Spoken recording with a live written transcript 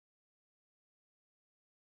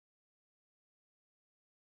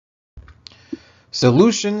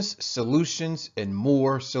Solutions, solutions, and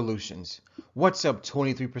more solutions. What's up,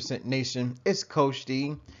 23% Nation? It's Coach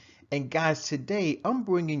D. And guys, today I'm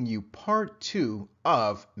bringing you part 2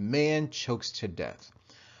 of Man Chokes to Death.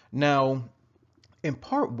 Now, in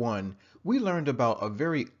part 1, we learned about a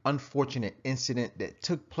very unfortunate incident that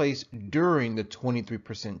took place during the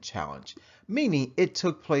 23% challenge, meaning it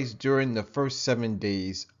took place during the first 7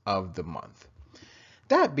 days of the month.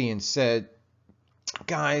 That being said,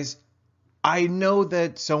 guys, I know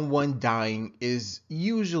that someone dying is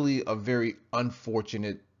usually a very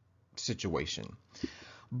unfortunate situation,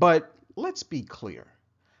 but let's be clear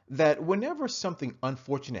that whenever something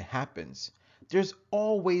unfortunate happens, there's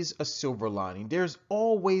always a silver lining. There's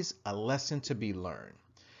always a lesson to be learned.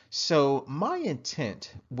 So my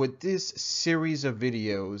intent with this series of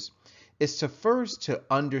videos is to first to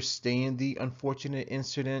understand the unfortunate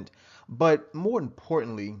incident, but more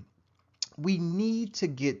importantly, we need to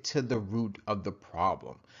get to the root of the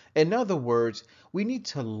problem. In other words, we need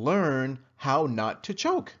to learn how not to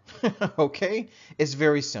choke. Okay? It's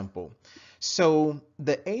very simple. So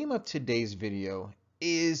the aim of today's video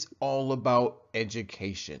is all about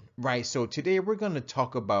education, right? So today we're going to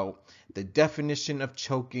talk about the definition of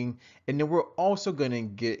choking, and then we're also going to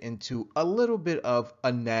get into a little bit of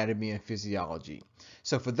anatomy and physiology.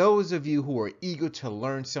 So for those of you who are eager to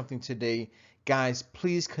learn something today, guys,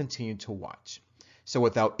 please continue to watch. So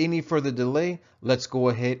without any further delay, let's go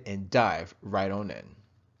ahead and dive right on in.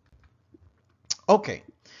 Okay,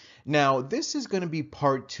 now this is going to be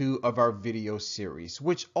part 2 of our video series,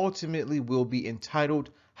 which ultimately will be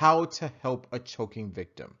entitled How to Help a Choking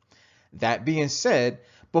Victim. That being said,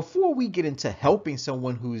 before we get into helping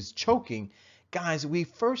someone who's choking, guys, we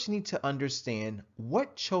first need to understand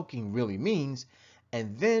what choking really means,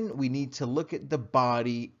 and then we need to look at the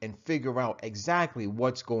body and figure out exactly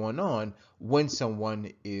what's going on when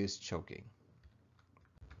someone is choking.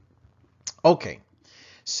 Okay,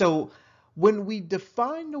 so when we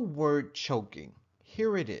define the word choking,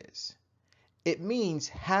 here it is. It means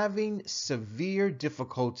having severe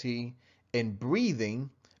difficulty in breathing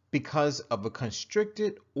because of a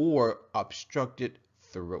constricted or obstructed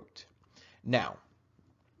throat. Now,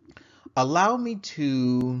 allow me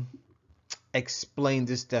to explain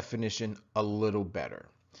this definition a little better.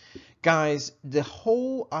 Guys, the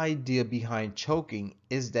whole idea behind choking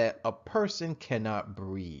is that a person cannot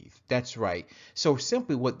breathe. That's right. So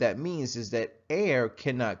simply what that means is that air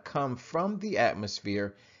cannot come from the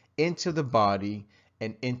atmosphere into the body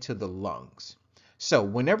and into the lungs. So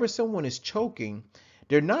whenever someone is choking,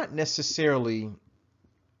 they're not necessarily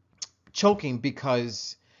choking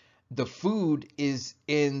because the food is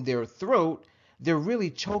in their throat. They're really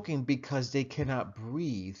choking because they cannot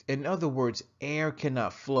breathe. In other words, air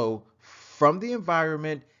cannot flow from the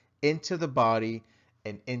environment into the body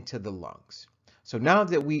and into the lungs. So now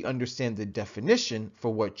that we understand the definition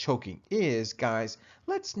for what choking is, guys,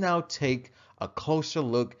 let's now take a closer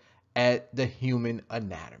look at the human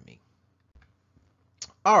anatomy.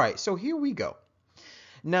 All right, so here we go.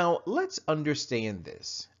 Now let's understand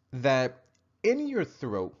this, that in your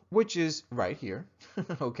throat, which is right here,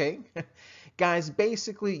 okay, guys,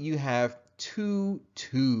 basically you have two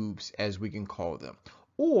tubes, as we can call them,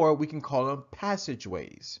 or we can call them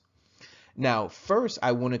passageways. Now, first,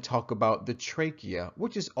 I want to talk about the trachea,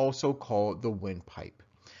 which is also called the windpipe.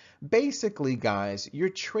 Basically, guys, your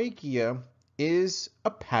trachea is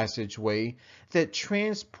a passageway that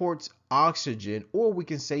transports oxygen, or we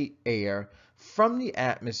can say air, from the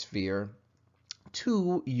atmosphere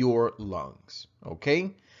to your lungs,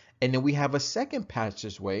 okay? And then we have a second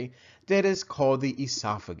passageway that is called the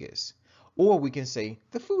esophagus, or we can say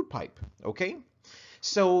the food pipe, okay?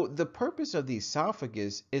 So the purpose of the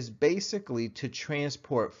esophagus is basically to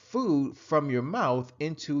transport food from your mouth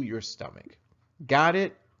into your stomach. Got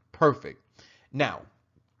it? Perfect. Now,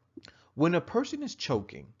 when a person is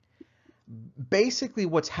choking, basically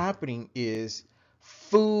what's happening is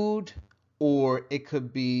food, or it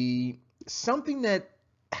could be something that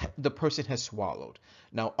the person has swallowed.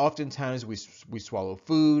 Now, oftentimes we swallow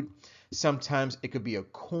food. Sometimes it could be a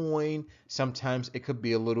coin. Sometimes it could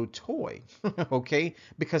be a little toy, okay?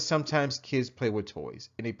 Because sometimes kids play with toys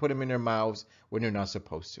and they put them in their mouths when they're not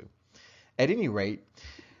supposed to. At any rate,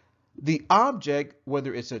 the object,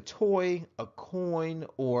 whether it's a toy, a coin,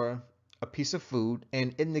 or a piece of food,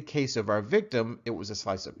 and in the case of our victim, it was a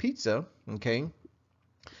slice of pizza, okay?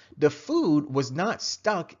 The food was not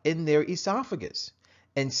stuck in their esophagus.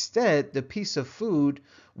 Instead, the piece of food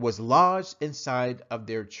was lodged inside of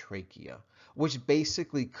their trachea, which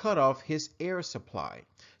basically cut off his air supply.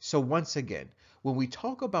 So once again, when we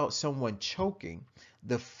talk about someone choking,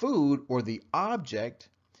 the food or the object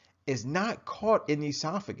is not caught in the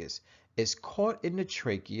esophagus. It's caught in the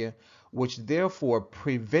trachea, which therefore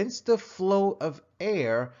prevents the flow of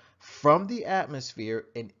air from the atmosphere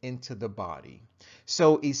and into the body.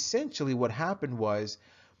 So essentially what happened was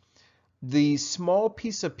the small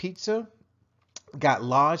piece of pizza got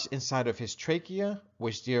lodged inside of his trachea,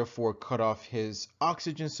 which therefore cut off his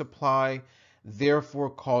oxygen supply, therefore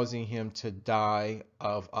causing him to die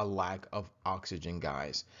of a lack of oxygen,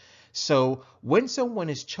 guys. So when someone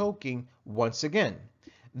is choking, once again,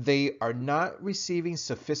 they are not receiving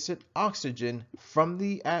sufficient oxygen from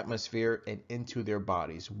the atmosphere and into their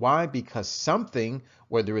bodies. Why? Because something,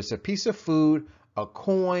 whether it's a piece of food, a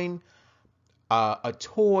coin, a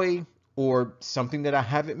toy, or something that I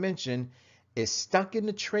haven't mentioned, is stuck in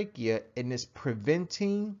the trachea and is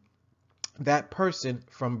preventing that person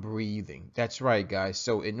from breathing. That's right, guys.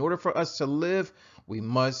 So in order for us to live, we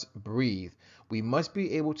must breathe. We must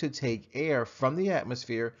be able to take air from the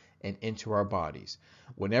atmosphere and into our bodies.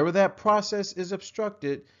 Whenever that process is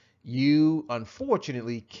obstructed, you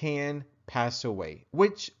unfortunately can pass away,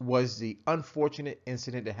 which was the unfortunate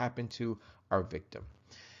incident that happened to our victim.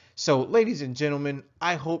 So, ladies and gentlemen,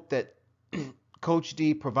 I hope that Coach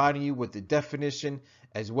D providing you with the definition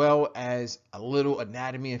as well as a little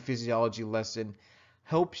anatomy and physiology lesson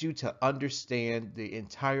helps you to understand the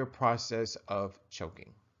entire process of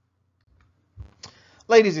choking.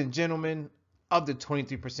 Ladies and gentlemen of the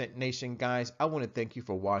 23% Nation, guys, I want to thank you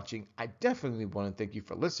for watching. I definitely want to thank you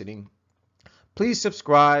for listening. Please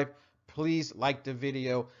subscribe. Please like the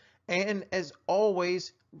video. And as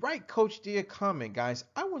always, write Coach D a comment, guys.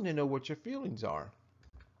 I want to know what your feelings are.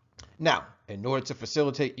 Now, in order to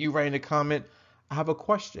facilitate you writing a comment, I have a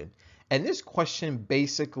question. And this question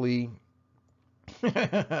basically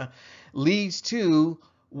leads to,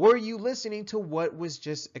 were you listening to what was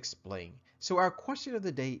just explained? So our question of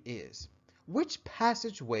the day is, which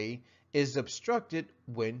passageway is obstructed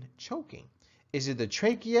when choking? Is it the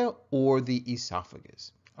trachea or the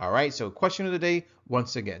esophagus? All right, so question of the day,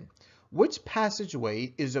 once again, which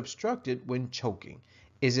passageway is obstructed when choking?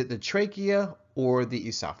 Is it the trachea or the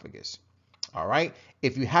esophagus? All right,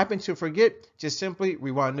 if you happen to forget, just simply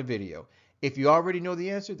rewind the video. If you already know the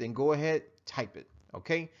answer, then go ahead, type it.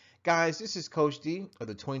 Okay, guys, this is Coach D of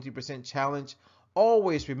the 23% Challenge.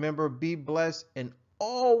 Always remember, be blessed, and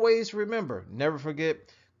always remember, never forget,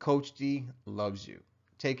 Coach D loves you.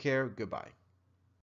 Take care. Goodbye.